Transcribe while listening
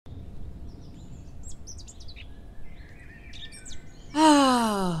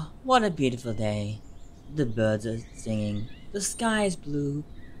What a beautiful day. The birds are singing, the sky is blue,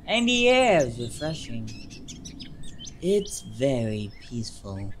 and the air is refreshing. It's very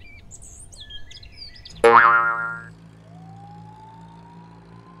peaceful. No!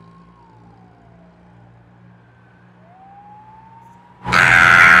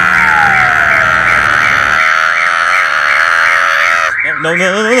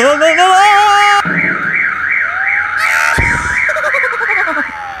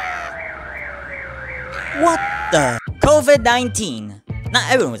 What the? COVID-19.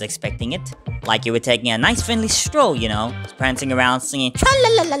 Not everyone was expecting it. Like you were taking a nice friendly stroll, you know, prancing around singing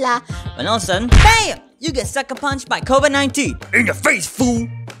tra-la-la-la-la. When all of a sudden, BAM! You get sucker punched by COVID-19. In your face, fool!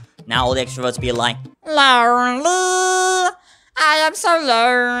 Now all the extroverts be like, lonely, I am so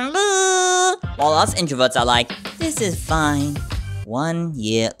lonely. While us introverts are like, this is fine. 1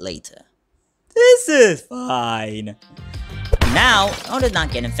 year later. This is fine. Now, in order to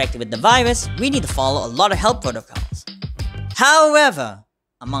not get infected with the virus, we need to follow a lot of health protocols. However,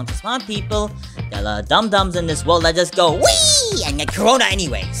 among the smart people, there are a lot of dum-dums in this world that just go wee and get corona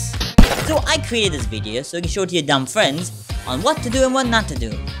anyways. So I created this video so you can show it to your dumb friends on what to do and what not to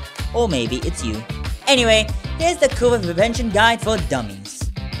do. Or maybe it's you. Anyway, here's the COVID prevention guide for dummies.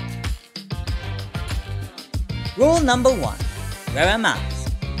 Rule number 1. Wear a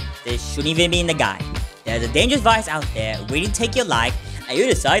mask. This shouldn't even be in the guide. There's a dangerous virus out there waiting to take your life, and you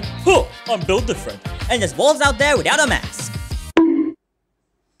decide, huh, I'm built different, and just walks out there without a mask.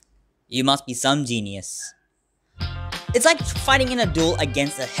 You must be some genius. It's like fighting in a duel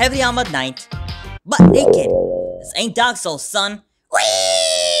against a heavily armored knight, but naked. This ain't Dark Souls, son.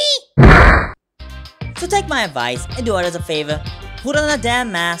 Whee! So take my advice and do others a favor. Put on a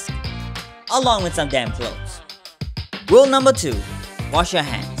damn mask, along with some damn clothes. Rule number 2. Wash your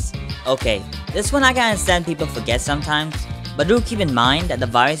hands. Okay, this one I can understand people forget sometimes, but do keep in mind that the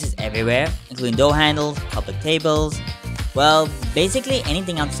virus is everywhere, including door handles, public tables, well, basically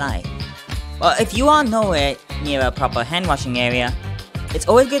anything outside. Well, if you are nowhere near a proper hand washing area, it's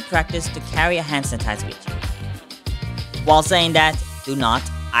always good practice to carry a hand sanitizer with you. While saying that, do not,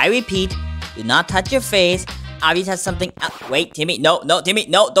 I repeat, do not touch your face. Obviously has something wait, Timmy, no, Timmy,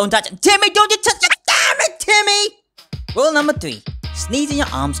 no, don't touch it. Timmy, don't you touch it, damn it, Timmy! Rule number 3. Sneeze in your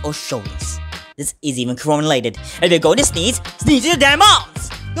arms or shoulders. This is even corona-related. If you're going to sneeze in your damn arms!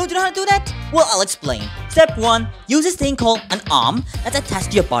 Don't you know how to do that? Well, I'll explain. Step 1. Use this thing called an arm that's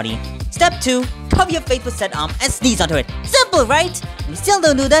attached to your body. Step 2. Cover your face with said arm and sneeze onto it. Simple, right? If you still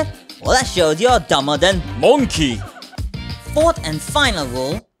don't do that, well, that shows you're dumber than monkey. 4th and final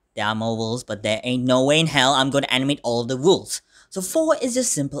rule. There are more rules, but there ain't no way in hell I'm going to animate all of the rules. So 4 is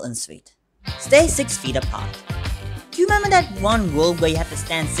just simple and sweet. Stay 6 feet apart. Do you remember that one rule where you have to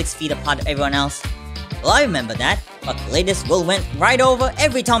stand 6 feet apart from everyone else? Well, I remember that, but the latest rule went right over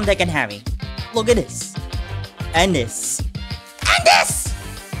every Tom, Dick, and Harry. Look at this. And this. And this!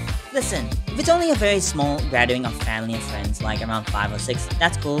 Listen, if it's only a very small gathering of family and friends, like around 5 or 6,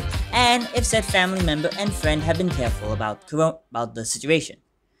 that's cool. And if said family member and friend have been careful about the situation.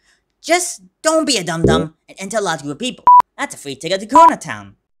 Just don't be a dum-dum and enter a large group of people. That's a free ticket to Corona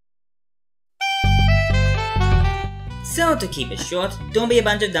Town. So to keep it short, don't be a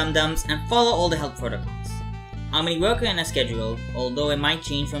bunch of dum-dums and follow all the health protocols. How many work in a schedule, although it might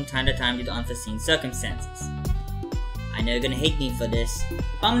change from time to time due to unforeseen circumstances. I know you're gonna hate me for this,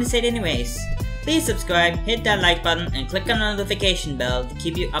 but I'm gonna say it anyways. Please subscribe, hit that like button, and click on the notification bell to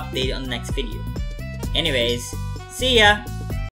keep you updated on the next video. Anyways, see ya!